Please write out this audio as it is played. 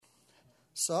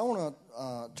So I want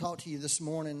to talk to you this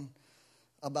morning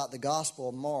about the Gospel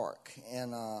of Mark,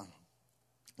 and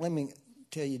let me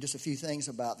tell you just a few things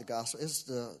about the Gospel.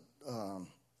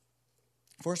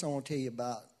 First I want to tell you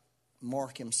about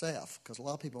Mark himself, because a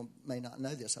lot of people may not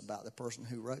know this about the person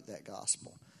who wrote that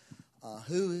Gospel.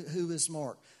 Who is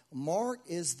Mark? Mark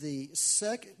is the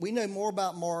second. We know more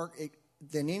about Mark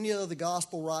than any of the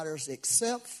Gospel writers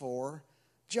except for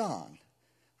John.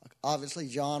 Obviously,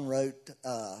 John wrote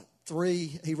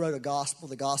three. He wrote a gospel,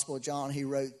 the Gospel of John. He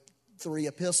wrote three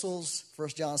epistles, 1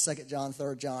 John, 2 John,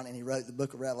 3 John, and he wrote the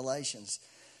book of Revelations.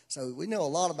 So we know a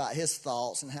lot about his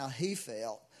thoughts and how he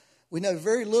felt. We know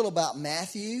very little about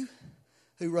Matthew,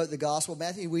 who wrote the Gospel of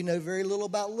Matthew. We know very little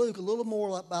about Luke, a little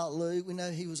more about Luke. We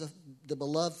know he was the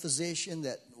beloved physician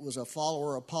that was a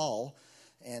follower of Paul,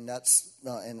 and that's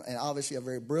and obviously a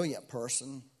very brilliant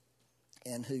person,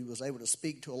 and who was able to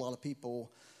speak to a lot of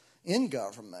people in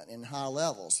government in high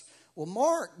levels. Well,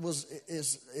 Mark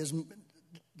is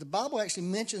the Bible actually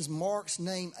mentions Mark's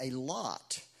name a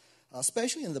lot,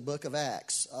 especially in the book of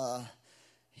Acts.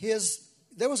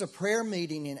 There was a prayer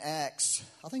meeting in Acts,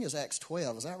 I think it was Acts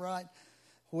 12, is that right?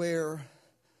 Or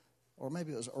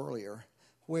maybe it was earlier,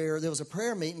 where there was a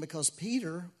prayer meeting because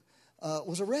Peter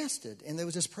was arrested, and there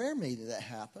was this prayer meeting that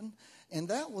happened, and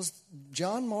that was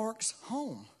John Mark's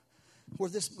home, where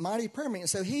this mighty prayer meeting.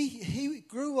 So he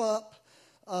grew up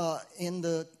in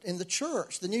the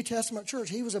church, the New Testament church.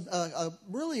 He was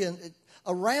really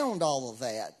around all of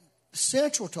that,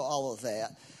 central to all of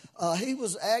that. He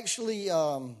was actually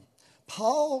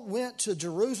Paul went to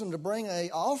Jerusalem to bring an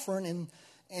offering,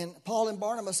 and Paul and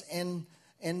Barnabas, and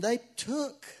they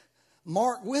took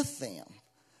Mark with them.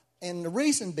 And the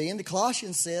reason being, the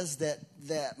Colossians says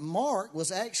that Mark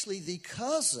was actually the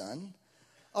cousin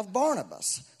of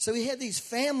Barnabas. So he had these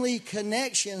family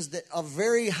connections that are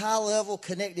very high-level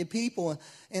connected people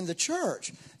in the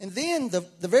church. And then the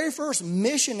very first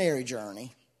missionary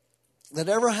journey that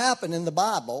ever happened in the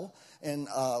Bible, and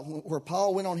where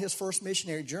Paul went on his first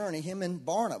missionary journey, him and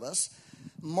Barnabas,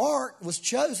 Mark was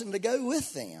chosen to go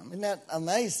with them. Isn't that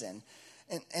amazing?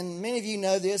 And many of you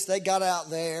know this. They got out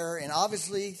there, and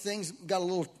obviously things got a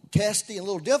little testy and a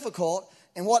little difficult.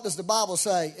 And what does the Bible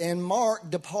say? And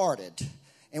Mark departed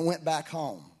and went back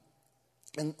home.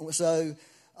 And so,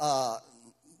 of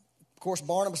course,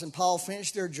 Barnabas and Paul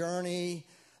finished their journey.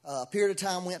 A period of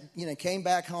time came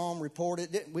back home,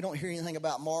 reported. We don't hear anything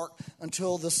about Mark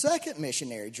until the second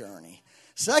missionary journey.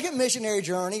 Second missionary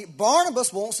journey,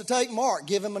 Barnabas wants to take Mark,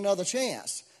 give him another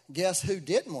chance. Guess who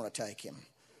didn't want to take him?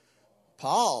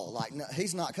 Paul. No,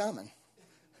 he's not coming.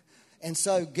 And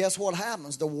so guess what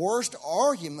happens? The worst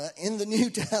argument in the New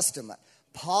Testament.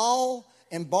 Paul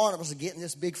and Barnabas are getting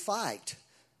this big fight.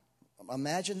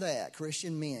 Imagine that,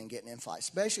 Christian men getting in fights,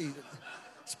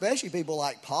 especially people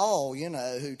like Paul,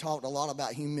 who talked a lot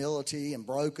about humility and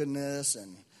brokenness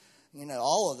and,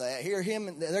 all of that.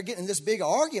 They're getting this big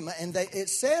argument, and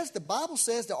the Bible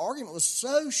says the argument was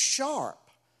so sharp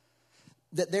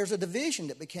that there's a division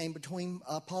that became between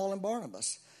Paul and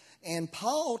Barnabas. And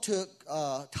Paul took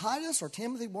Titus or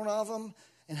Timothy, one of them,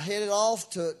 and headed off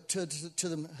to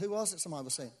the, who was it? Somebody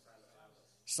was saying.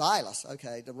 Silas,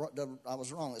 okay, I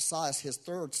was wrong. It's Silas, his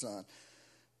third son.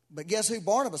 But guess who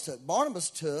Barnabas took? Barnabas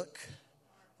took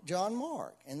John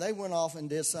Mark, and they went off and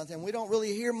did something. We don't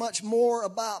really hear much more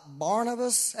about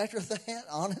Barnabas after that,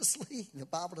 honestly. The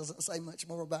Bible doesn't say much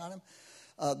more about him.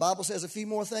 The Bible says a few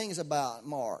more things about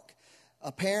Mark.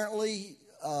 Apparently,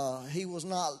 he was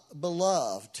not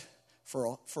beloved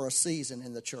for a season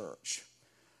in the church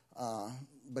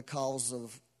because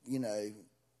of,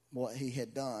 what he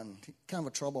had done. Kind of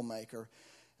a troublemaker.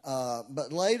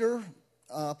 But later,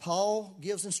 Paul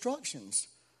gives instructions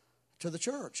to the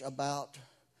church about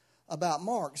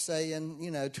Mark, saying,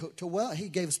 he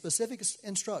gave specific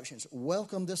instructions.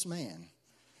 Welcome this man.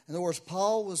 In other words,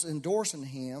 Paul was endorsing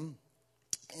him,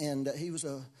 and he was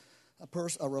a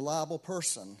reliable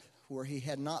person where he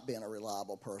had not been a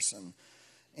reliable person.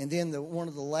 And then one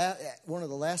of the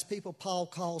last people Paul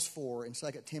calls for in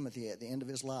 2 Timothy at the end of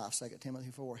his life, 2 Timothy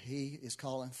 4, he is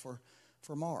calling for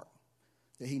Mark,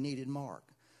 that he needed Mark.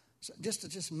 So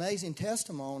just amazing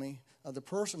testimony of the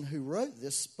person who wrote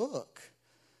this book,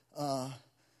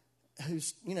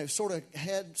 who's sort of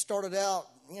had started out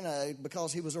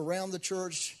because he was around the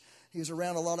church, he was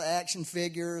around a lot of action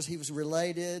figures, he was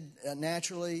related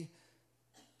naturally,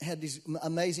 had these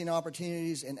amazing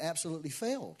opportunities, and absolutely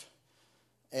failed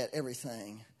at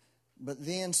everything. But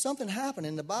then something happened,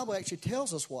 and the Bible actually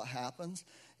tells us what happens,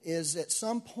 is at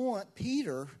some point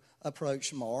Peter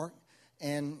approached Mark,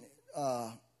 and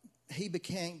he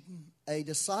became a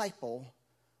disciple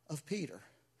of Peter.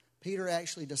 Peter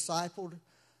actually discipled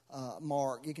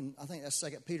Mark. I think that's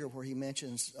 2 Peter where he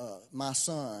mentions my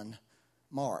son,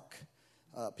 Mark,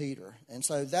 Peter. And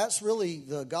so that's really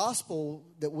the gospel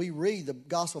that we read. The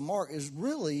gospel of Mark is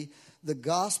really the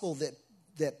gospel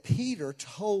that Peter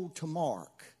told to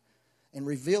Mark and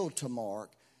revealed to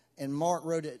Mark, and Mark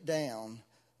wrote it down.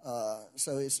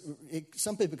 So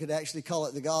some people could actually call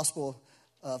it the gospel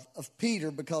of Peter,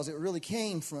 because it really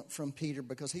came from Peter,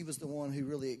 because he was the one who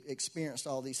really experienced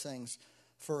all these things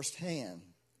firsthand.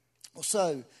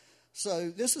 So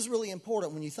this is really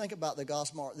important when you think about the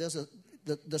gospel of Mark. There's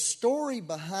the story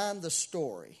behind the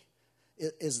story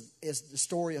is the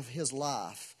story of his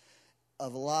life,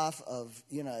 of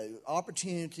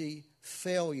opportunity,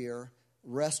 failure,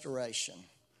 restoration.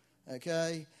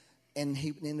 Okay? And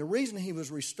the reason he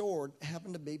was restored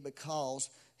happened to be because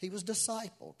he was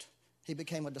discipled. He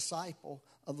became a disciple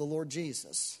of the Lord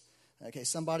Jesus. Okay,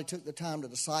 somebody took the time to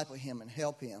disciple him and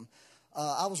help him.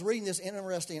 I was reading this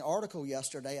interesting article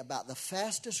yesterday about the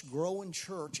fastest growing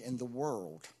church in the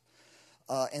world.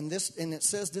 And it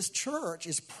says this church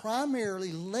is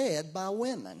primarily led by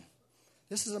women.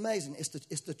 This is amazing.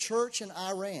 It's the church in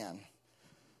Iran.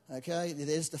 Okay, it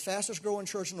is the fastest growing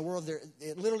church in the world.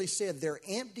 It literally said they're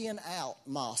emptying out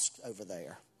mosques over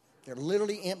there. They're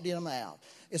literally emptying them out.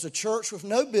 It's a church with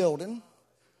no building,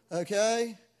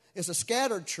 okay? It's a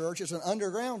scattered church. It's an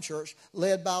underground church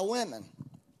led by women.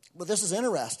 But this is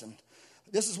interesting.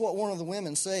 This is what one of the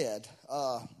women said.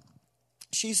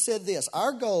 She said this: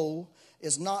 our goal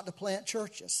is not to plant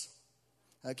churches,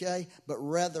 okay, but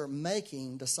rather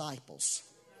making disciples.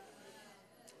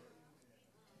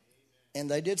 And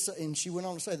they did, and she went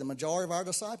on to say the majority of our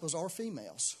disciples are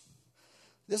females.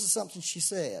 This is something she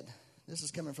said. This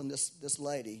is coming from this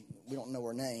lady. We don't know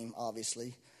her name,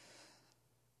 obviously.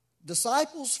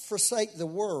 Disciples forsake the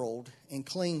world and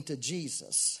cling to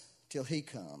Jesus till he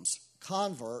comes.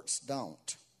 Converts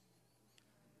don't.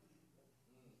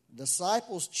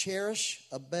 Disciples cherish,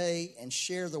 obey, and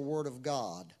share the word of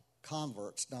God.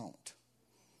 Converts don't.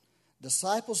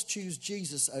 Disciples choose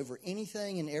Jesus over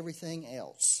anything and everything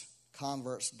else.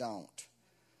 Converts don't.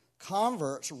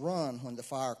 Converts run when the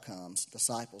fire comes.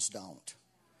 Disciples don't.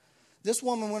 This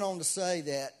woman went on to say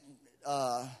that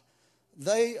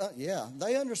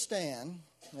they understand,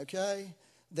 okay,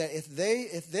 that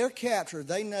if they're captured,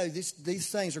 they know these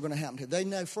things are going to happen to them. They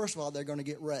know, first of all, they're going to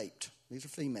get raped. These are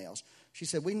females. She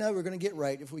said, we know we're going to get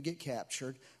raped if we get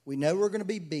captured. We know we're going to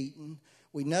be beaten.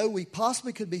 We know we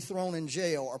possibly could be thrown in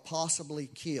jail or possibly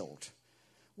killed.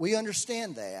 We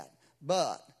understand that,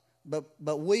 but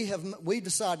we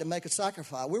decided to make a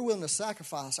sacrifice. We're willing to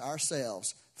sacrifice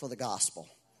ourselves for the gospel.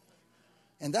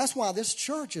 And that's why this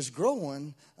church is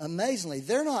growing amazingly.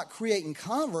 They're not creating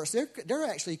converts. They're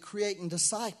actually creating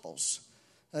disciples.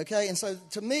 Okay? And so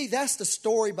to me, that's the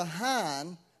story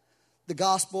behind the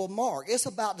Gospel of Mark. It's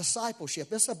about discipleship.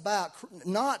 It's about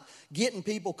not getting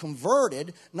people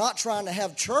converted, not trying to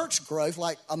have church growth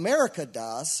like America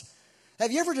does.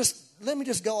 Have you ever let me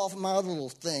just go off of my other little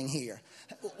thing here.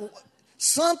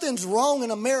 Something's wrong in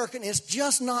America, and it's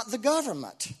just not the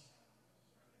government.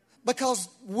 Because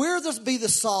we're to be the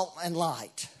salt and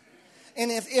light.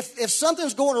 And if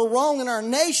something's going wrong in our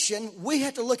nation, we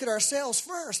have to look at ourselves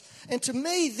first. And to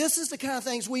me, this is the kind of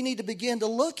things we need to begin to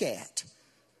look at.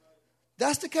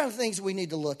 That's the kind of things we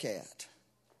need to look at.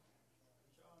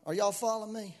 Are y'all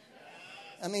following me?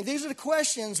 I mean, these are the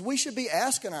questions we should be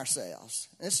asking ourselves.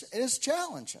 It's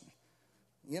challenging,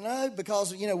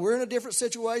 because, we're in a different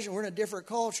situation. We're in a different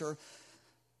culture.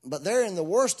 But they're in the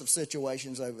worst of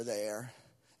situations over there.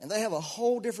 And they have a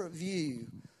whole different view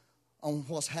on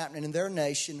what's happening in their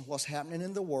nation, what's happening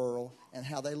in the world, and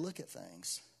how they look at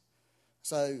things.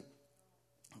 So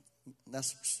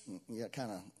that's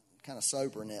kind of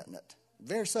sobering, isn't it?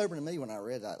 Very sobering to me when I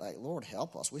read that. Like, Lord,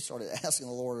 help us. We started asking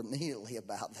the Lord immediately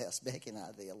about this. Becky and I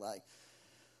did. Like,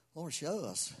 Lord, show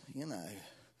us,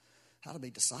 how to be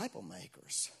disciple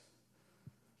makers.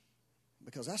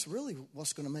 Because that's really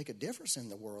what's going to make a difference in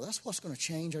the world. That's what's going to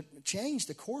change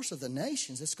the course of the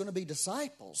nations. It's going to be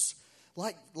disciples.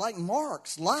 Like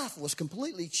Mark's life was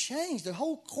completely changed, the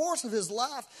whole course of his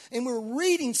life. And we're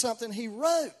reading something he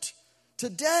wrote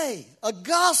today, a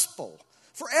gospel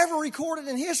forever recorded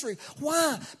in history.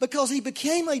 Why? Because he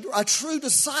became a true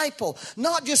disciple,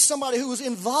 not just somebody who was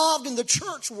involved in the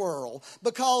church world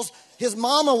because his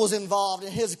mama was involved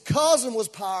and his cousin was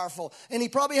powerful and he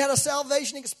probably had a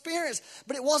salvation experience.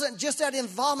 But it wasn't just that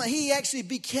involvement. He actually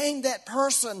became that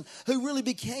person who really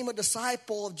became a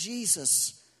disciple of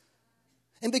Jesus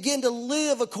and began to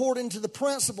live according to the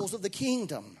principles of the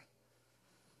kingdom.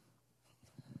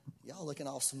 Y'all looking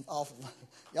awful.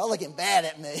 Y'all looking bad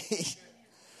at me.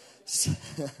 So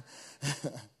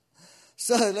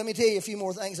let me tell you a few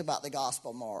more things about the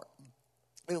Gospel of Mark.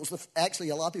 It was actually,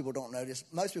 a lot of people don't notice.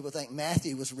 Most people think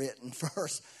Matthew was written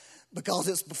first because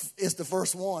it's the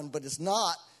first one, but it's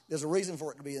not. There's a reason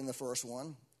for it to be in the first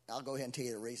one. I'll go ahead and tell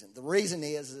you the reason. The reason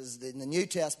is that in the New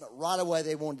Testament, right away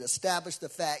they wanted to establish the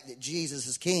fact that Jesus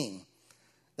is king.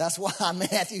 That's why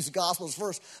Matthew's gospel is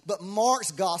first. But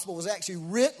Mark's gospel was actually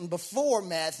written before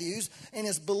Matthew's, and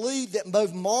it's believed that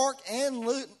both Mark and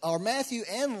Luke, or Matthew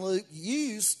and Luke,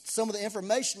 used some of the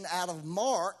information out of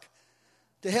Mark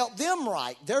to help them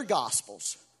write their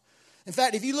gospels. In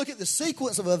fact, if you look at the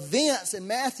sequence of events in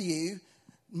Matthew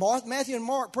and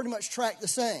Mark pretty much track the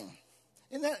same.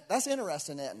 That's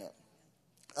interesting, isn't it?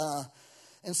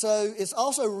 And so it's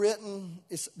also written,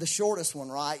 it's the shortest one,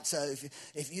 right? So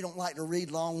if you don't like to read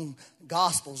long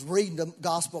gospels, read the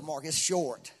Gospel of Mark. It's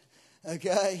short,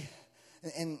 okay?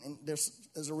 And there's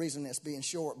a reason it's being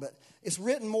short, but it's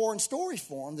written more in story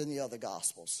form than the other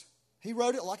gospels. He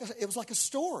wrote it it was like a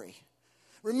story.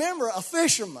 Remember, a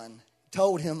fisherman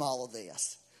told him all of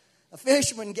this. A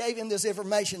fisherman gave him this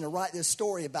information to write this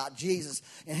story about Jesus.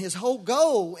 And his whole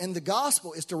goal in the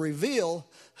gospel is to reveal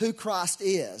who Christ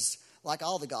is, like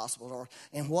all the gospels are,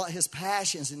 and what his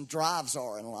passions and drives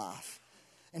are in life.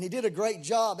 And he did a great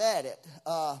job at it.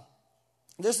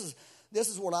 This is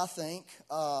what I think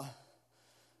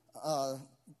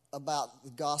about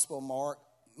the Gospel of Mark.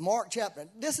 Mark chapter,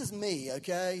 this is me,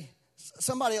 okay?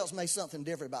 Somebody else may something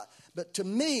different about it. But to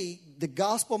me, the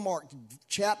Gospel of Mark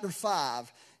chapter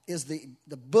 5 is the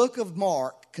book of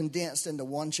Mark condensed into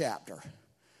one chapter.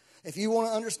 If you want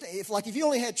to understand, if you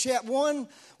only had one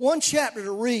chapter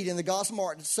to read in the Gospel of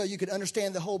Mark so you could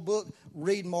understand the whole book,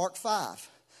 read Mark 5.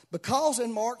 Because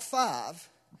in Mark 5,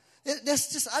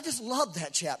 I just love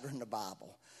that chapter in the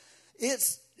Bible.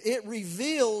 It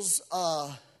reveals,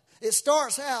 it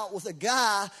starts out with a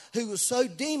guy who was so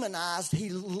demonized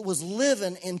he was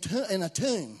living in a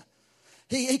tomb.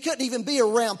 He couldn't even be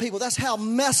around people. That's how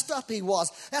messed up he was.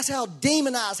 That's how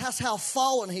demonized, that's how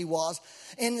fallen he was.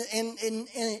 And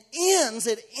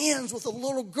it ends with a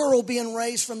little girl being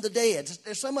raised from the dead.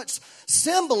 There's so much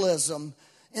symbolism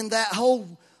in that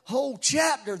whole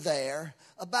chapter there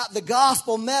about the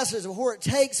gospel message of where it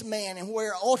takes man and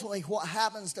where ultimately what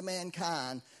happens to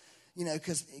mankind. You know,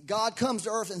 because God comes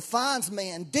to earth and finds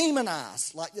man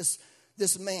demonized like this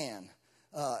man.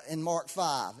 In Mark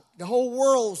 5. The whole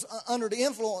world's under the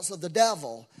influence of the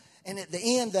devil. And at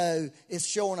the end, though, it's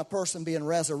showing a person being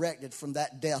resurrected from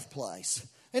that death place.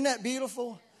 Isn't that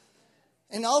beautiful?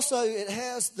 And also, it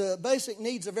has the basic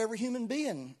needs of every human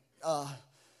being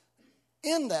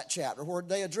in that chapter where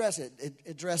they address it. It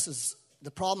addresses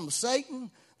the problem of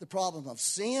Satan, the problem of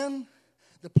sin,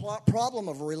 the problem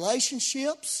of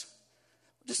relationships.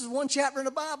 This is one chapter in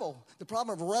the Bible. The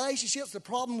problem of relationships, the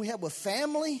problem we have with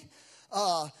family.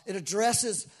 It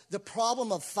addresses the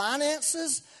problem of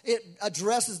finances. It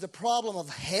addresses the problem of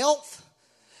health.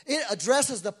 It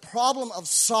addresses the problem of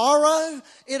sorrow.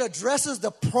 It addresses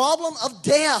the problem of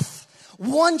death.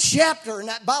 One chapter in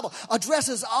that Bible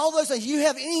addresses all those things. You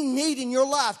have any need in your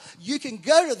life, you can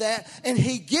go to that, and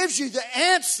he gives you the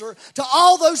answer to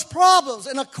all those problems.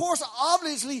 And of course,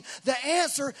 obviously, the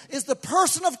answer is the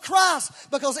person of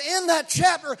Christ, because in that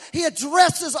chapter, he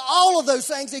addresses all of those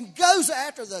things and goes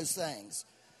after those things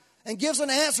and gives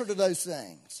an answer to those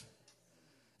things.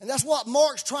 And that's what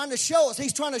Mark's trying to show us.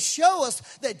 He's trying to show us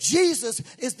that Jesus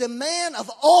is the man of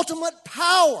ultimate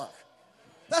power.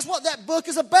 That's what that book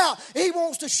is about. He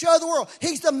wants to show the world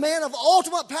he's the man of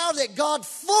ultimate power, that God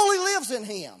fully lives in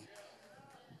him.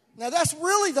 Now that's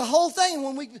really the whole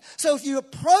thing. So if you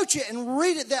approach it and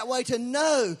read it that way, to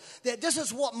know that this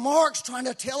is what Mark's trying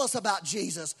to tell us about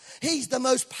Jesus. He's the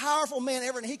most powerful man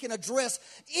ever, and he can address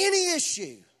any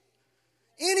issue,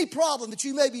 any problem that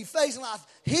you may be facing in life.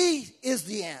 He is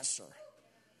the answer.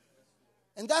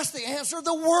 And that's the answer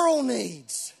the world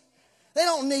needs. They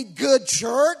don't need good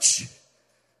church.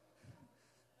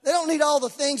 They don't need all the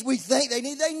things we think they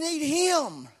need. They need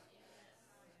him.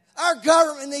 Our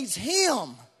government needs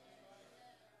him.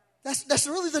 That's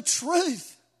really the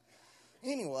truth.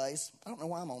 Anyways, I don't know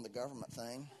why I'm on the government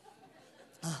thing.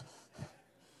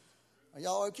 Are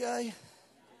y'all okay?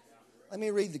 Let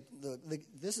me read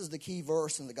this is the key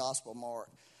verse in the Gospel of Mark.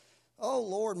 Oh,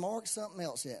 Lord, Mark's something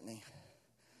else, isn't he?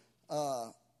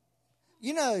 Let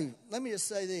me just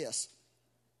say this.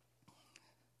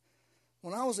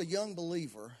 When I was a young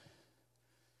believer,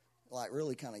 like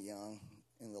really kind of young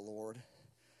in the Lord,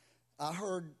 I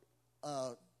heard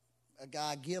a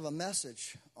guy give a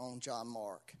message on John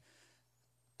Mark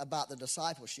about the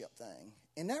discipleship thing.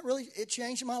 And that really, it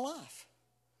changed my life.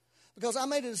 Because I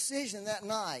made a decision that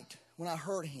night when I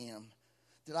heard him,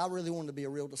 that I really wanted to be a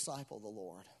real disciple of the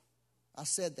Lord. I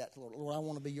said that to the Lord. Lord, I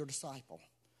want to be your disciple.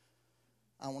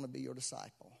 I want to be your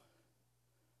disciple.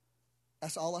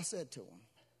 That's all I said to him.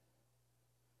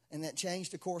 And that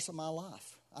changed the course of my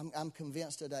life. I'm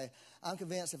convinced today. I'm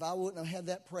convinced if I wouldn't have had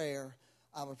that prayer,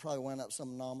 I would probably wind up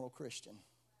some nominal Christian,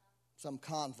 some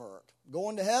convert,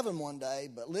 going to heaven one day,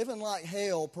 but living like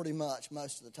hell pretty much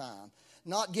most of the time.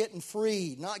 Not getting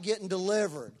freed, not getting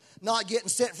delivered, not getting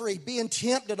set free, being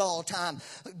tempted all the time,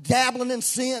 dabbling in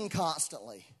sin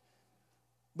constantly.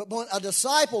 But when a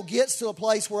disciple gets to a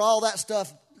place where all that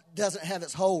stuff doesn't have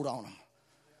its hold on them.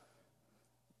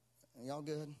 Y'all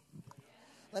good?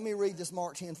 Let me read this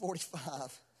Mark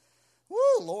 10:45. Woo,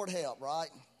 Lord help, right?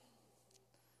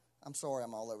 I'm sorry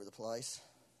I'm all over the place.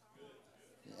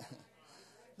 Yeah.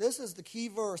 This is the key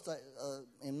verse, that,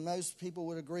 and most people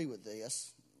would agree with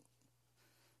this.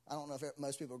 I don't know if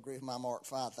most people agree with my Mark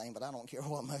 5 thing, but I don't care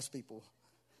what most people.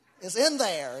 It's in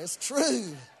there. It's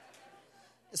true.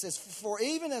 It says, for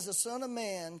even as the Son of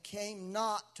Man came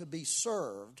not to be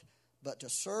served, but to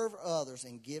serve others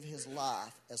and give his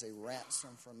life as a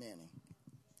ransom for many.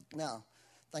 Now,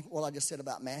 think what I just said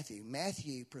about Matthew.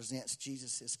 Matthew presents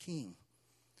Jesus as king.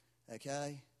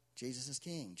 Okay? Jesus is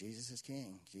king. Jesus is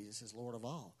king. Jesus is Lord of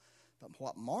all. But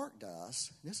what Mark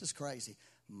does, this is crazy.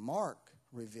 Mark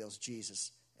reveals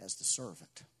Jesus as the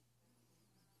servant.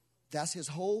 That's his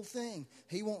whole thing.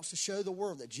 He wants to show the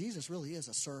world that Jesus really is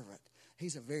a servant.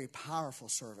 He's a very powerful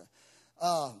servant.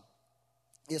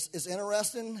 It's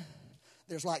interesting.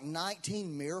 There's like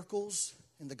 19 miracles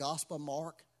in the Gospel of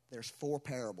Mark. There's 4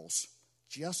 parables.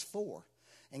 Just 4.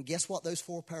 And guess what those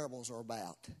 4 parables are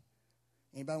about?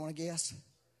 Anybody want to guess?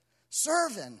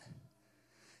 Serving.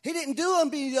 He didn't do them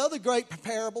be the other great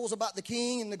parables about the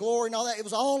king and the glory and all that. It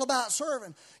was all about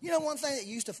serving. You know, one thing that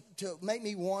used to make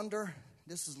me wonder,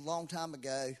 this is a long time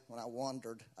ago when I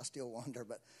wondered. I still wonder,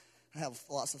 but I have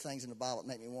lots of things in the Bible that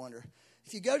make me wonder.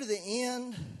 If you go to the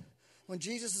end, when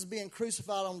Jesus is being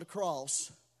crucified on the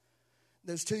cross,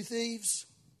 those 2 thieves,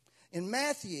 in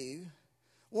Matthew,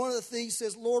 one of the thieves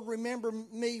says, Lord, remember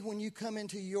me when you come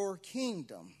into your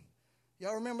kingdom.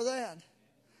 Y'all remember that?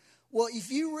 Well,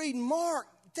 if you read Mark,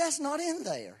 that's not in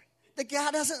there. The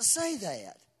guy doesn't say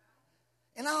that.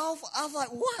 And I was like,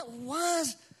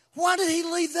 what? Why did he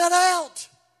leave that out?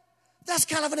 That's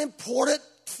kind of an important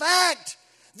fact.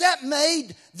 That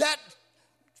made that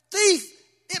thief,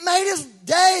 it made his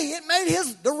day. It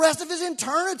made the rest of his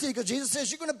eternity, because Jesus says,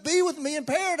 you're going to be with me in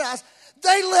paradise.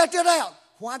 They left it out.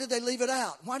 Why did they leave it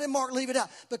out? Why did Mark leave it out?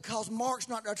 Because Mark's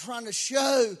not trying to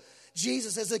show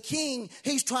Jesus as a king.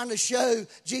 He's trying to show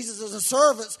Jesus as a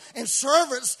servant. And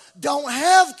servants don't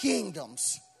have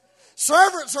kingdoms.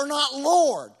 Servants are not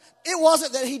Lord. It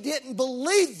wasn't that he didn't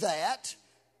believe that.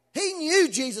 He knew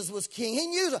Jesus was king. He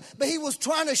knew that. But he was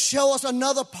trying to show us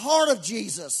another part of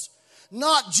Jesus.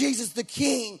 Not Jesus the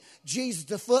king, Jesus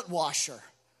the foot washer.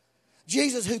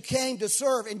 Jesus who came to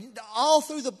serve. And all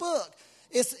through the book,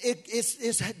 it's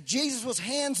Jesus was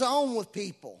hands-on with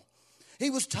people. He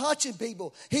was touching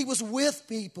people. He was with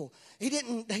people.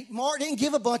 Mark didn't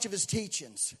give a bunch of his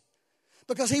teachings,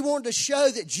 because he wanted to show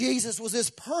that Jesus was this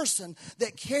person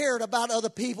that cared about other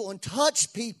people and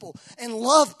touched people and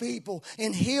loved people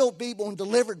and healed people and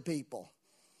delivered people.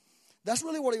 That's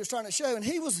really what he was trying to show. And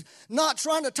he was not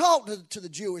trying to talk to the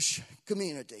Jewish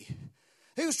community.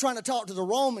 He was trying to talk to the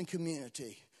Roman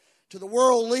community, to the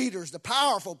world leaders, the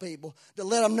powerful people, to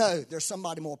let them know there's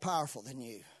somebody more powerful than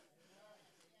you.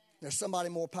 There's somebody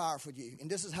more powerful than you. And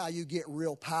this is how you get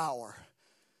real power.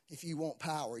 If you want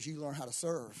power, is you learn how to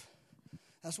serve.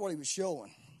 That's what he was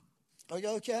showing. Are you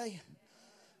okay?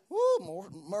 Woo,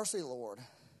 mercy, Lord.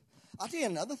 I'll tell you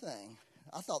another thing.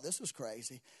 I thought this was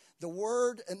crazy. The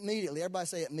word immediately, everybody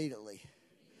say immediately.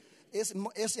 It's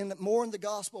more in the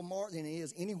Gospel of Mark than it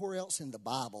is anywhere else in the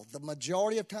Bible. The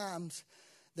majority of times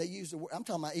they use the word, I'm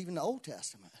talking about even the Old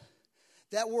Testament.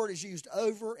 That word is used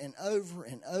over and over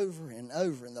and over and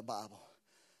over in the Bible,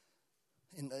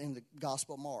 in the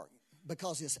Gospel of Mark,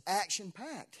 because it's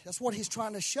action-packed. That's what he's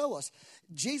trying to show us.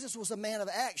 Jesus was a man of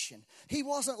action. He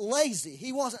wasn't lazy.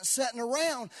 He wasn't sitting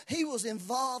around. He was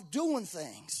involved doing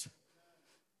things.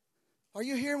 Are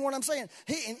you hearing what I'm saying?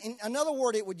 In another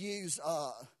word it would use,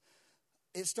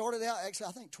 it started out, actually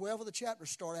I think 12 of the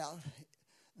chapters start out,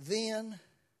 then's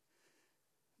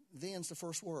the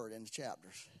first word in the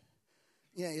chapters.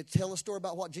 You know, it'd tell a story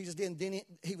about what Jesus did, and then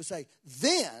he would say,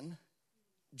 then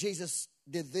Jesus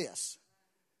did this.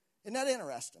 Isn't that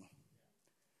interesting?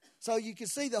 So you can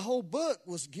see the whole book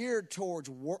was geared towards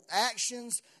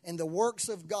actions and the works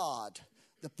of God,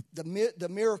 the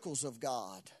miracles of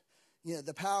God, you know,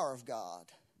 the power of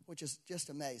God. which is just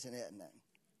amazing, isn't it?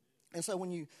 And so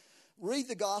when you read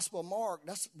the Gospel of Mark,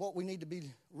 that's what we need to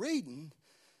be reading.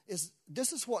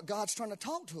 This is what God's trying to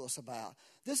talk to us about.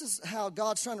 This is how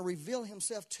God's trying to reveal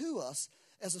himself to us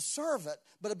as a servant,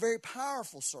 but a very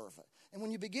powerful servant. And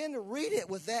when you begin to read it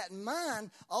with that in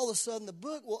mind, all of a sudden the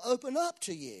book will open up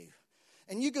to you.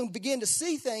 And you can begin to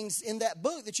see things in that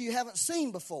book that you haven't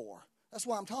seen before. That's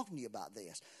why I'm talking to you about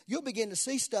this. You'll begin to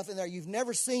see stuff in there you've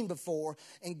never seen before,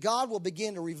 and God will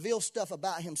begin to reveal stuff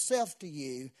about himself to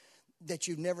you that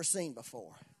you've never seen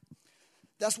before.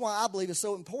 That's why I believe it's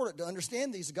so important to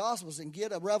understand these Gospels and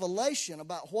get a revelation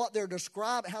about what they're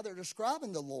describing, how they're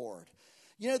describing the Lord.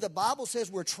 You know, the Bible says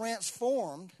we're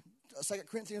transformed. 2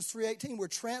 Corinthians 3:18, we're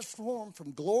transformed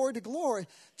from glory to glory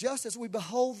just as we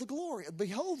behold the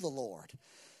Lord.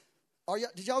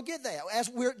 Did y'all get that?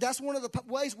 That's one of the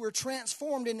ways we're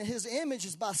transformed into his image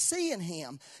is by seeing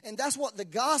him. And that's what the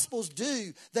Gospels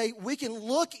do. We can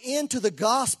look into the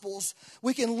Gospels.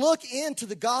 We can look into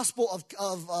the Gospel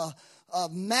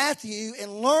of Matthew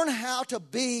and learn how to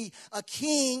be a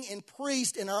king and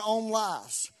priest in our own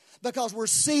lives because we're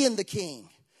seeing the king.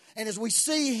 And as we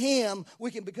see him,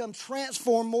 we can become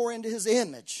transformed more into his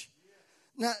image.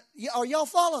 Now, are y'all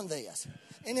following this?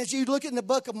 And as you look in the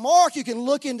book of Mark, you can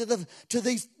look into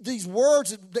these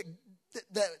words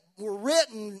that were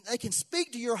written. They can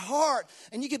speak to your heart,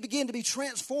 and you can begin to be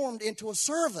transformed into a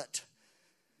servant.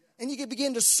 And you can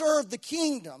begin to serve the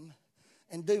kingdom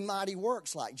and do mighty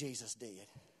works like Jesus did.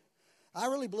 I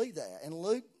really believe that. And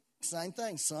Luke, same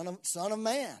thing, son of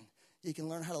man. You can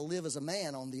learn how to live as a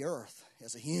man on the earth,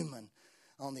 as a human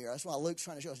on the earth. That's why Luke's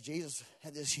trying to show us Jesus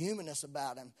had this humanness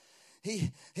about him.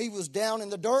 He was down in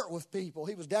the dirt with people.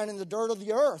 He was down in the dirt of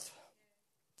the earth.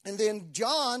 And then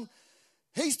John,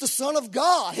 he's the Son of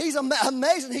God. He's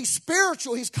amazing. He's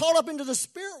spiritual. He's caught up into the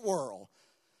spirit world.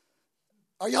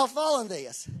 Are y'all following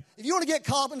this? If you want to get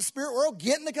caught up in the spirit world,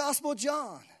 get in the Gospel of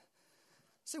John.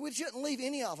 See, we shouldn't leave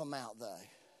any of them out, though.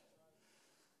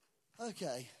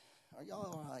 Okay. Are y'all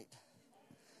all right?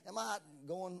 Am I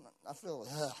going? I feel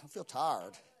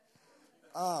tired.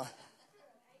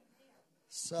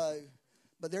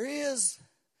 But there is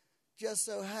just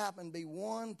so happened to be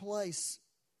one place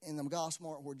in the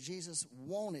Gospel where Jesus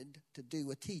wanted to do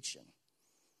a teaching.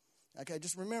 Okay,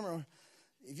 just remember,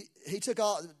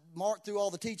 Mark threw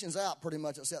all the teachings out pretty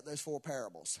much except those 4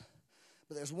 parables.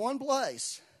 But there's one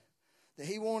place that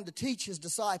he wanted to teach his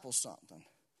disciples something.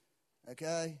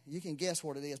 Okay, you can guess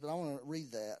what it is, but I want to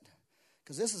read that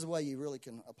because this is the way you really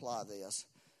can apply this.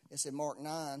 It's in Mark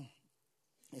 9.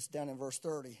 It's down in verse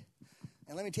 30.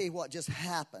 And let me tell you what just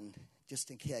happened, just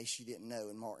in case you didn't know,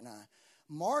 in Mark 9.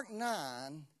 Mark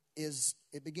 9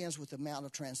 begins with the Mount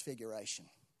of Transfiguration.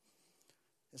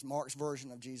 It's Mark's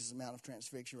version of Jesus' Mount of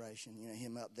Transfiguration. You know,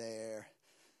 him up there.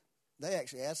 They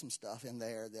actually add some stuff in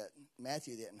there that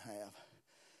Matthew didn't have.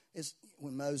 It's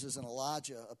when Moses and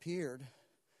Elijah appeared,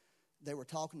 they were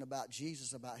talking about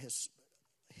Jesus, about his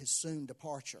soon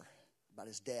departure, about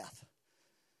his death.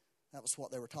 That was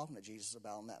what they were talking to Jesus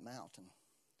about on that mountain.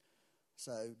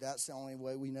 So that's the only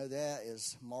way we know that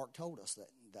is Mark told us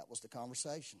that was the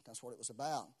conversation. That's what it was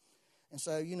about. And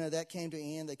so, you know, that came to an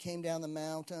end. They came down the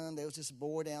mountain. There was this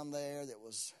boy down there that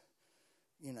was,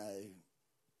 you know,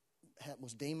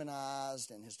 was demonized.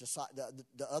 And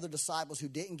the other disciples who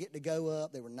didn't get to go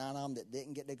up, there were 9 of them that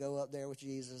didn't get to go up there with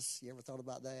Jesus. You ever thought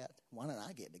about that? Why don't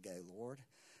I get to go, Lord?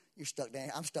 You're stuck down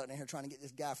here. I'm stuck down here trying to get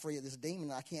this guy free of this demon,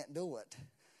 and I can't do it.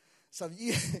 So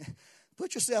you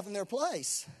put yourself in their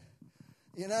place,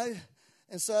 you know.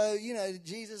 And so, you know,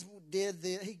 Jesus did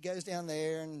this. He goes down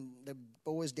there, and the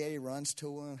boy's daddy runs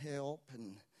to him, help,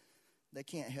 and they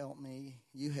can't help me.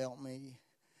 You help me.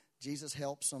 Jesus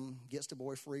helps him, gets the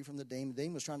boy free from the demon. The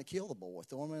demon was trying to kill the boy,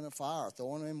 throw him in a fire,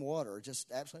 throw him in water,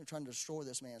 just absolutely trying to destroy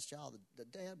this man's child. The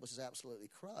dad was absolutely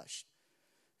crushed.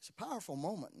 It's a powerful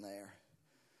moment in there.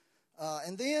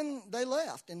 And then they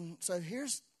left. And so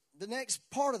here's the next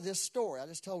part of this story. I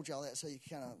just told y'all that so you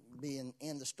can kind of be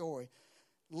in the story.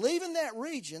 Leaving that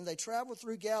region, they traveled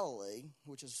through Galilee,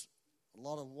 which is a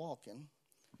lot of walking.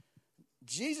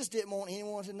 Jesus didn't want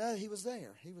anyone to know he was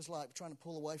there. He was like trying to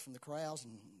pull away from the crowds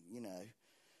and, you know.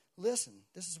 Listen,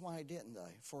 this is why he didn't,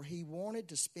 though. For he wanted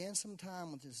to spend some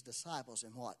time with his disciples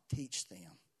and what? Teach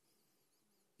them.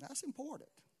 That's important.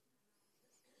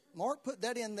 Mark put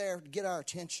that in there to get our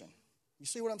attention. You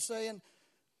see what I'm saying?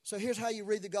 So here's how you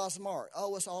read the Gospel of Mark.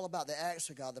 Oh, it's all about the acts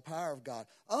of God, the power of God.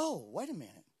 Oh, wait a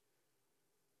minute.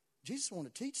 Jesus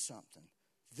wanted to teach something.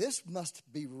 This must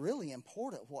be really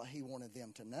important what he wanted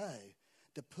them to know,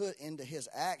 to put into his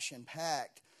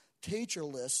action-packed,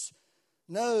 teacherless,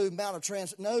 no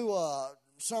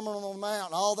Sermon on the Mount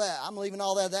and all that. I'm leaving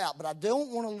all that out. But I don't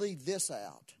want to leave this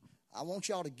out. I want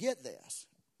y'all to get this.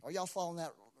 Are y'all following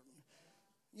that?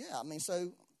 Yeah, I mean,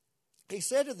 so he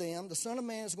said to them, the Son of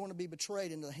Man is going to be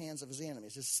betrayed into the hands of his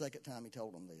enemies. This is the second time he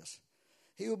told them this.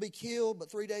 He will be killed, but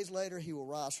 3 days later he will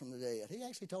rise from the dead. He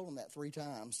actually told them that 3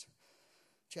 times.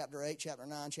 Chapter 8, chapter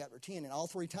 9, chapter 10. And all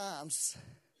 3 times,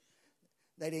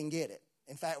 they didn't get it.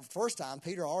 In fact, the first time,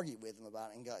 Peter argued with him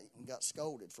about it and got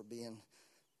scolded for being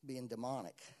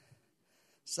demonic.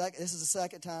 This is the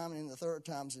second time, and the third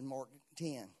time is in Mark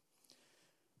 10.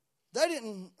 They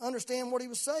didn't understand what he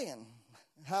was saying,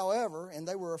 however, and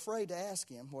they were afraid to ask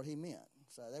him what he meant.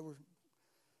 So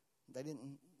they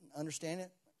didn't understand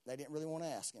it. They didn't really want to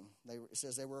ask him. It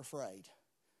says they were afraid.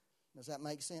 Does that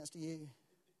make sense to you?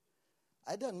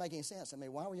 It doesn't make any sense. I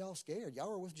mean, why were y'all scared? Y'all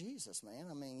were with Jesus, man.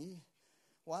 I mean,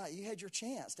 you had your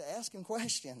chance to ask him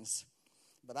questions.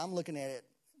 But I'm looking at it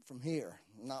from here,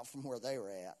 not from where they were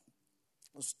at.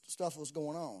 Stuff was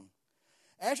going on.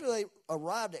 After they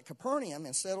arrived at Capernaum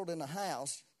and settled in a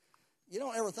house, you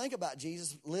don't ever think about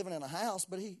Jesus living in a house,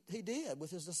 but he did with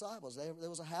his disciples. There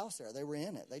was a house there. They were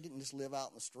in it. They didn't just live out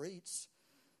in the streets,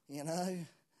 you know.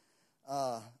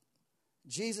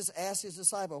 Jesus asked his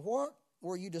disciple, what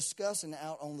were you discussing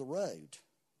out on the road?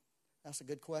 That's a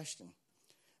good question.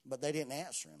 But they didn't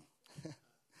answer him.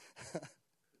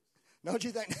 Don't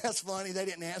you think that's funny? They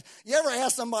didn't answer. You ever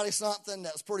ask somebody something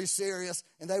that's pretty serious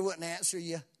and they wouldn't answer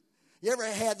you? You ever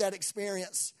had that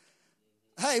experience?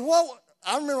 Hey,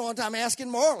 I remember one time asking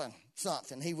Marlon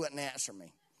something. He wouldn't answer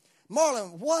me.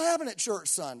 Marlon, what happened at church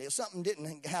Sunday? If something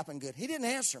didn't happen good, he didn't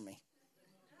answer me.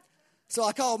 So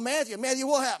I called Matthew. Matthew,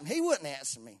 what happened? He wouldn't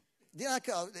answer me. Then I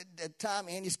called, at the time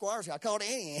Andy Squires, I called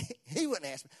Andy. He wouldn't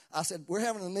answer me. I said, we're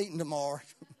having a meeting tomorrow.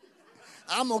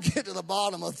 I'm going to get to the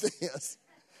bottom of this.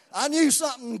 I knew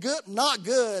something good, not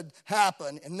good,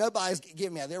 happened, and nobody's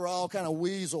giving me that. They were all kind of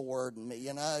weasel wording me,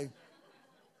 you know.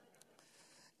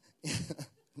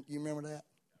 You remember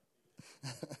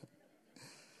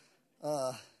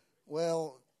that?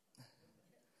 Well,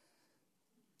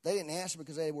 they didn't answer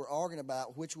because they were arguing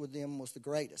about which of them was the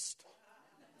greatest.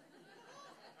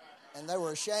 And they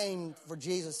were ashamed for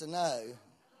Jesus to know.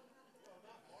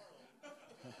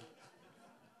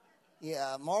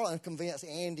 Yeah, Marlon convinced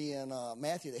Andy and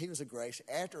Matthew that he was the greatest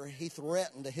after he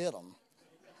threatened to hit them.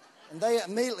 And they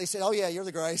immediately said, oh, yeah, you're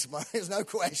the greatest. There's no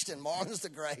question. Marlon's the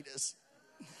greatest.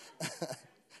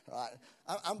 Right.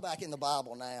 I'm back in the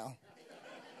Bible now.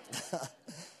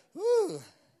 Whew.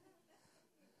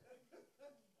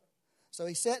 So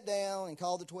he sat down and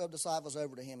called the 12 disciples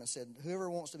over to him and said, whoever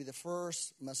wants to be the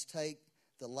first must take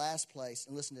the last place.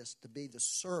 And listen to this, to be the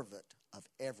servant of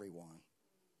everyone.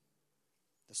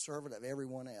 The servant of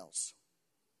everyone else.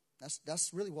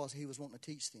 That's really what he was wanting to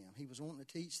teach them. He was wanting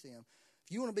to teach them,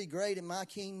 if you want to be great in my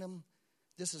kingdom,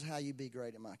 this is how you be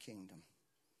great in my kingdom.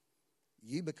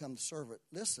 You become the servant,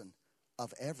 listen,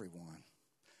 of everyone.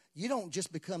 You don't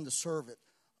just become the servant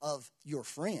of your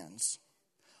friends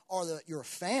or your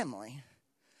family.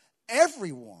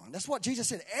 Everyone. That's what Jesus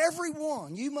said.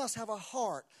 Everyone. You must have a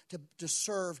heart to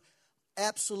serve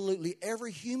absolutely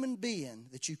every human being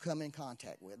that you come in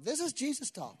contact with. This is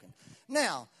Jesus talking.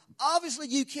 Now, obviously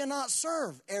you cannot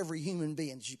serve every human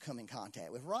being that you come in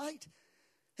contact with, right?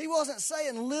 He wasn't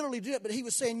saying literally do it, but he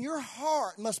was saying your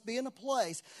heart must be in a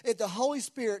place if the Holy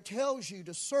Spirit tells you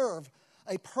to serve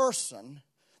a person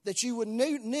that you wouldn't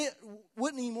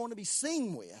even want to be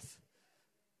seen with,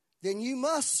 then you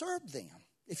must serve them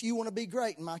if you want to be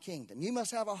great in my kingdom. You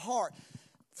must have a heart.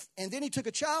 And then he took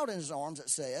a child in his arms, it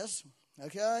says,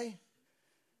 okay?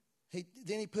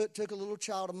 Then he took a little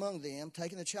child among them,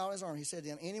 taking the child in his arms. He said to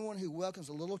them, anyone who welcomes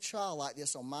a little child like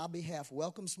this on my behalf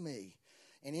welcomes me.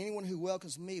 And anyone who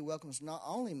welcomes me welcomes not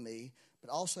only me, but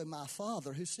also my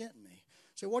Father who sent me.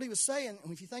 So what he was saying,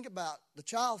 if you think about the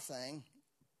child thing,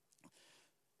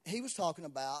 he was talking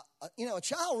about, a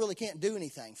child really can't do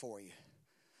anything for you.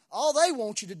 All they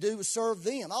want you to do is serve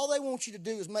them. All they want you to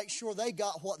do is make sure they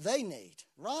got what they need,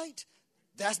 right?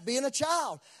 That's being a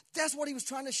child. That's what he was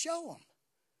trying to show them.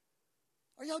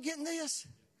 Are y'all getting this?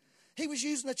 He was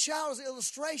using a child as an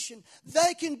illustration.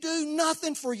 They can do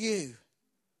nothing for you.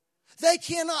 They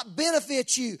cannot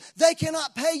benefit you. They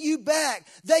cannot pay you back.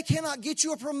 They cannot get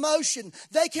you a promotion.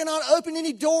 They cannot open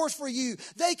any doors for you.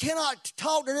 They cannot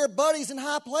talk to their buddies in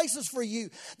high places for you.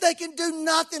 They can do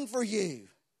nothing for you.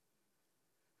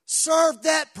 Serve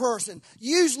that person.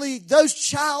 Usually those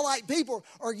childlike people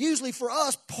are usually for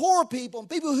us poor people,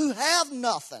 people who have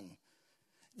nothing,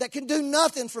 that can do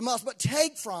nothing from us but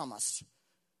take from us.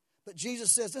 But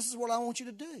Jesus says, this is what I want you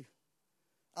to do.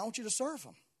 I want you to serve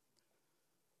them.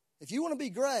 If you want to be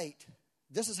great,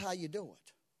 This is how you do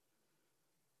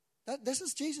it. This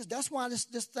is Jesus. That's why this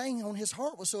thing on his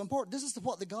heart was so important. This is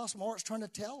what the gospel art's trying to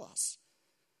tell us.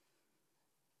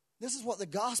 This is what the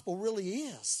gospel really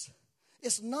is.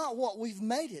 It's not what we've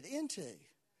made it into.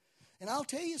 And I'll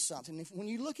tell you something. When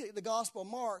you look at the Gospel of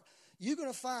Mark, you're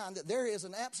going to find that there is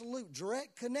an absolute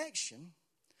direct connection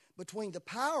between the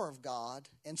power of God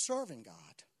and serving God.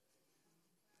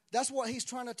 That's what he's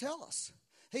trying to tell us.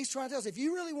 He's trying to tell us, if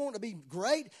you really want to be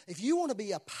great, if you want to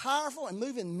be a powerful and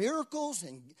move in miracles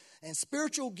and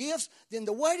spiritual gifts, then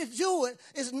the way to do it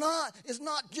is not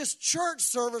just church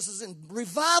services and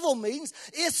revival meetings.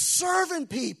 It's serving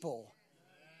people.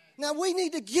 Now, we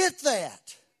need to get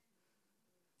that.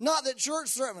 Not that church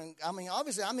serving,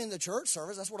 obviously I'm in the church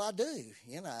service. That's what I do,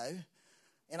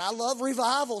 And I love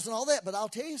revivals and all that. But I'll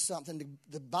tell you something.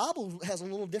 The Bible has a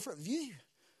little different view.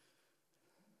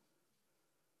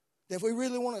 If we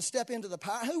really want to step into the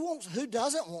power, who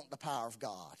doesn't want the power of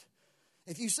God?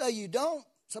 If you say you don't,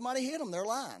 somebody hit them. They're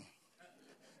lying.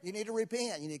 You need to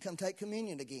repent. You need to come take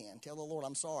communion again. Tell the Lord,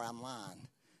 I'm sorry, I'm lying.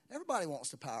 Everybody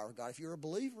wants the power of God. If you're a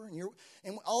believer,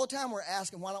 and all the time we're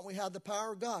asking, why don't we have the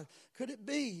power of God? Could it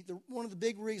be one of the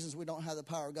big reasons we don't have the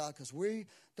power of God? Because we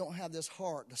don't have this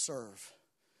heart to serve,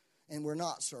 and we're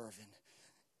not serving.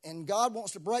 And God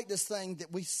wants to break this thing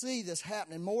that we see this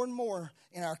happening more and more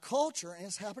in our culture, and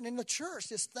it's happening in the church,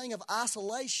 this thing of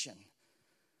isolation,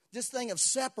 this thing of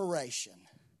separation.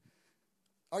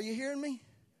 Are you hearing me?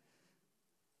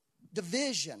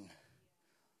 Division.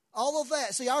 All of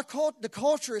that. See, the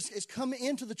culture is coming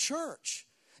into the church.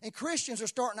 And Christians are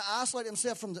starting to isolate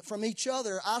themselves from each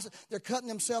other. They're cutting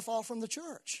themselves off from the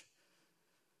church.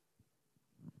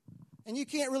 And you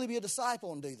can't really be a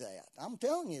disciple and do that. I'm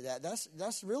telling you that.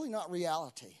 That's really not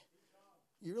reality.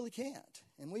 You really can't.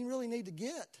 And we really need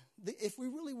to if we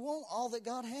really want all that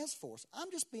God has for us.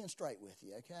 I'm just being straight with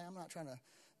you, okay? I'm not trying to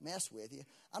mess with you.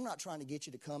 I'm not trying to get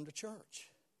you to come to church,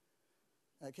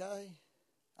 okay?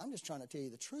 I'm just trying to tell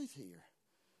you the truth here.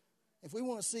 If we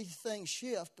want to see things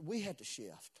shift, we have to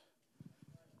shift.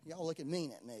 Y'all looking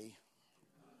mean at me.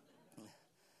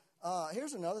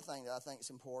 Here's another thing that I think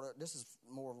is important. This is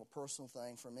more of a personal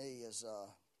thing for me, is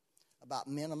about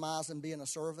minimizing being a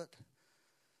servant.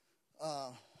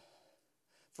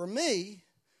 For me,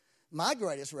 my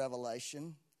greatest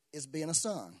revelation is being a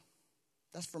son.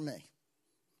 That's for me.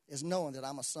 Is knowing that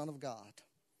I'm a son of God.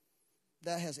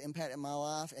 That has impacted my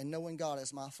life, and knowing God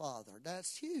as my Father.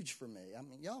 That's huge for me.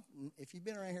 Y'all, if you've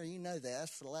been around here, you know that.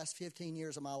 For the last 15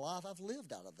 years of my life, I've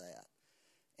lived out of that.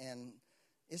 And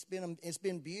it's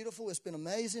been beautiful. It's been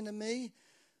amazing to me.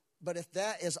 But if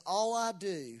that is all I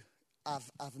do,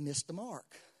 I've missed the mark.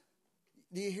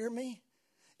 Do you hear me?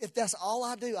 If that's all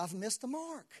I do, I've missed the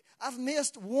mark. I've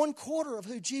missed 1/4 of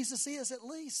who Jesus is at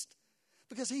least,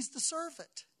 because he's the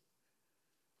servant.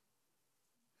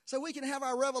 So we can have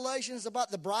our revelations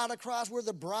about the bride of Christ. We're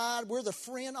the bride. We're the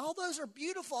friend. All those are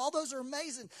beautiful. All those are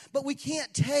amazing. But we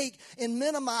can't take and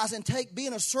minimize and take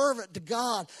being a servant to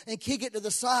God and kick it to the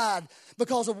side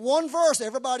because of one verse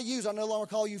everybody used. I no longer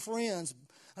call you friends.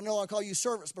 I no longer call you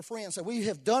servants but friends. So we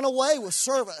have done away with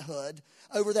servanthood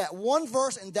over that one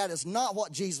verse, and that is not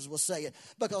what Jesus was saying.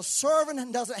 Because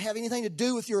serving doesn't have anything to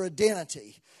do with your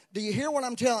identity. Do you hear what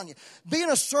I'm telling you? Being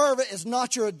a servant is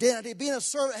not your identity. Being a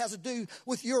servant has to do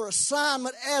with your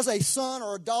assignment as a son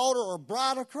or a daughter or a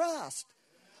bride of Christ.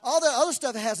 All that other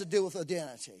stuff has to do with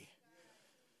identity.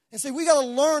 And see, we got to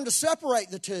learn to separate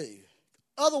the two.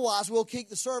 Otherwise, we'll keep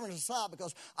the servant aside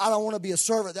because I don't want to be a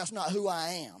servant. That's not who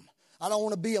I am. I don't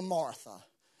want to be a Martha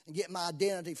and get my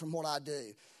identity from what I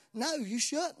do. No, you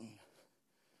shouldn't.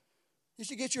 You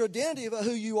should get your identity about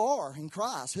who you are in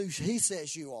Christ, who he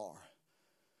says you are.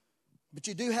 But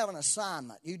you do have an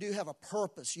assignment. You do have a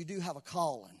purpose. You do have a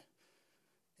calling.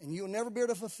 And you'll never be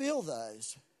able to fulfill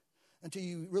those until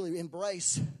you really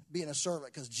embrace being a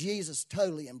servant, because Jesus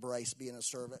totally embraced being a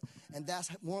servant. And that's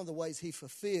one of the ways he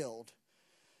fulfilled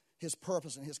his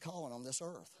purpose and his calling on this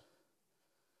earth.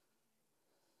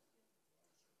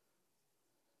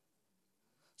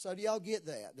 So do y'all get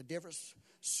that? The difference?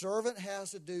 Servant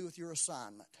has to do with your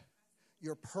assignment,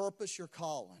 your purpose, your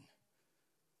calling.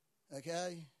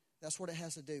 Okay? That's what it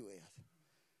has to do with.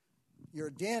 Your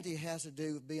identity has to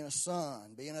do with being a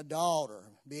son, being a daughter,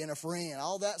 being a friend.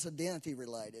 All that's identity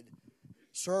related.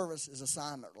 Service is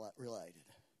assignment related.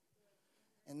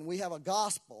 And we have a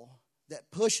gospel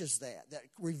that pushes that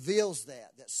reveals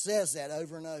that says that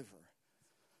over and over.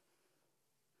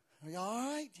 Are you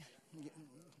all right?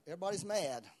 Everybody's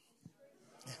mad.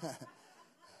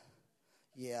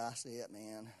 Yeah, I see it,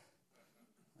 man.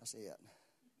 I see it.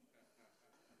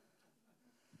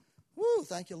 Woo,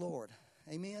 thank you, Lord.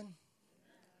 Amen.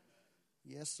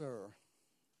 Yes, sir.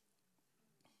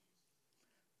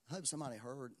 I hope somebody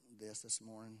heard this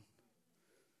morning.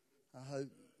 I hope,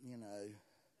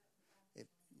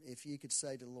 if you could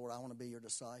say to the Lord, I want to be your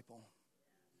disciple.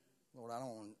 Lord, I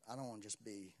don't want to just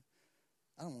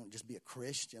be a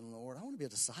Christian, Lord. I want to be a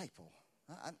disciple.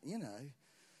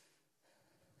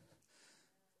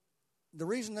 The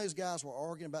reason those guys were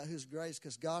arguing about who's great is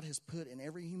because God has put in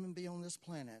every human being on this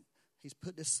planet, He's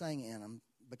put this thing in them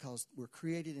because we're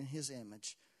created in His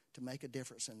image to make a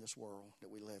difference in this world that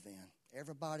we live in.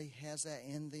 Everybody has that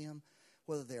in them.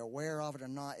 Whether they're aware of it or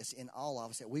not, it's in all of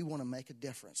us that we want to make a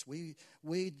difference. We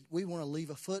want to leave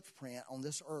a footprint on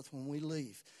this earth when we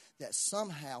leave, that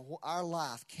somehow our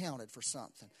life counted for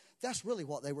something. That's really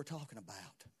what they were talking about.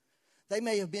 They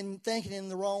may have been thinking in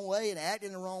the wrong way and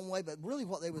acting the wrong way, but really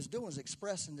what they was doing was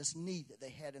expressing this need that they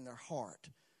had in their heart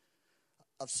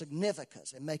of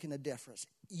significance and making a difference.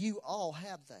 You all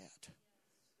have that.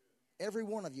 Every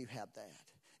one of you have that.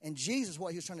 And Jesus,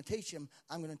 what He was trying to teach them,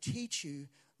 I'm going to teach you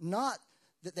not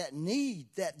that need,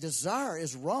 that desire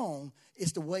is wrong.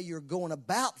 It's the way you're going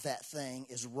about that thing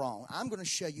is wrong. I'm going to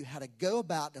show you how to go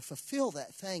about to fulfill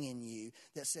that thing in you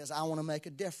that says, I want to make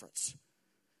a difference.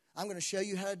 I'm going to show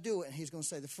you how to do it. And He's going to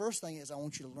say, the first thing is I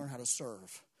want you to learn how to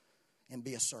serve and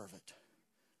be a servant.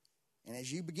 And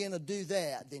as you begin to do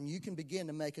that, then you can begin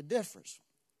to make a difference.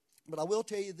 But I will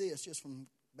tell you this, just from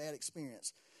bad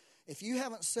experience. If you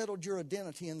haven't settled your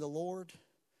identity in the Lord,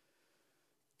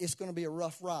 it's going to be a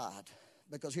rough ride,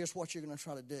 because here's what you're going to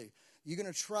try to do. You're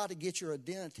going to try to get your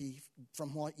identity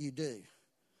from what you do.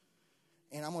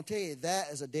 And I'm going to tell you, that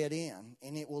is a dead end,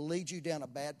 and it will lead you down a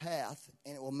bad path,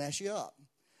 and it will mess you up.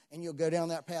 And you'll go down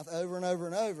that path over and over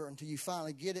and over until you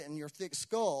finally get it in your thick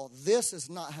skull. This is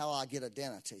not how I get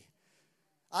identity.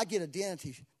 I get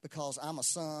identity because I'm a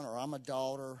son or I'm a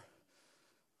daughter,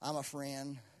 I'm a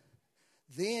friend.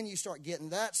 Then you start getting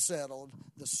that settled.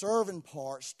 The serving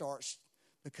part starts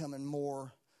becoming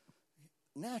more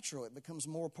natural. It becomes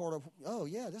more part of, oh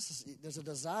yeah, there's a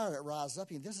desire that rises up.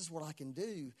 This is what I can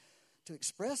do to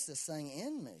express this thing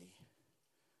in me.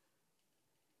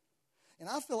 And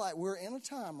I feel like we're in a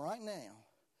time right now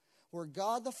where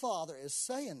God the Father is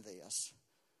saying this.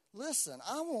 Listen,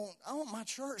 I want my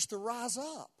church to rise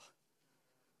up.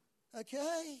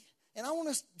 Okay? And I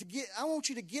want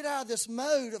you to get out of this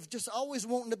mode of just always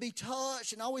wanting to be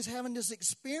touched and always having this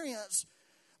experience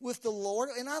with the Lord.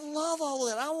 And I love all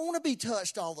of that. I want to be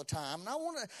touched all the time. And I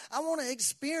want to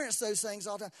experience those things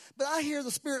all the time. But I hear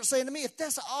the Spirit saying to me, if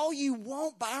that's all you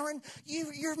want, Byron,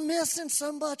 you're missing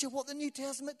so much of what the New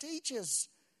Testament teaches.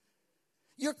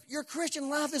 Your Christian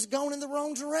life is going in the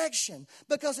wrong direction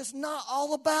because it's not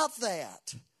all about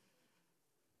that.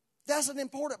 That's an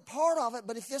important part of it,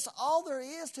 but if that's all there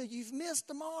is to it, you've missed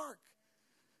the mark.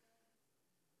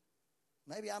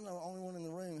 Maybe I'm the only one in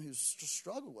the room who's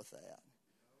struggled with that.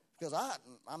 Because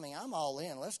I'm all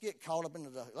in. Let's get caught up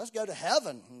let's go to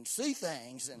heaven and see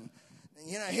things and,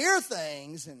 hear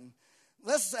things and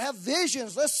let's have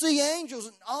visions. Let's see angels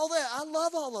and all that. I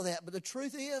love all of that. But the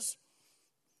truth is,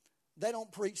 they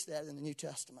don't preach that in the New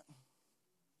Testament.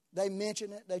 They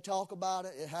mention it. They talk about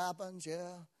it. It happens,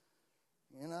 yeah.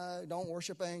 Don't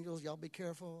worship angels. Y'all be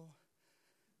careful.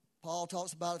 Paul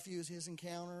talks about a few of his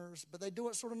encounters, but they do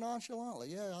it sort of nonchalantly.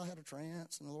 Yeah, I had a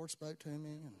trance and the Lord spoke to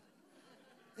me. And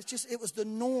it was the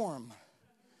norm.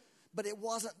 But it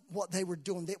wasn't what they were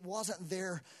doing. It wasn't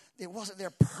their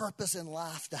purpose in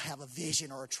life to have a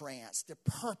vision or a trance. Their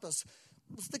purpose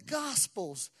was the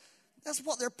Gospels. That's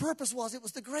what their purpose was. It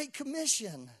was the Great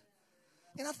Commission.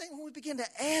 And I think when we begin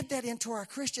to add that into our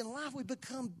Christian life, we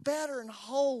become better and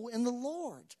whole in the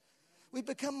Lord. We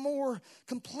become more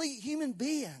complete human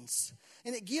beings.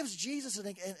 And it gives Jesus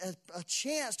a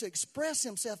chance to express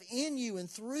Himself in you and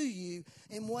through you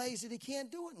in ways that He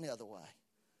can't do it any other way.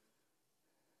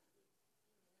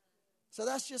 So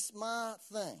that's just my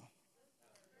thing.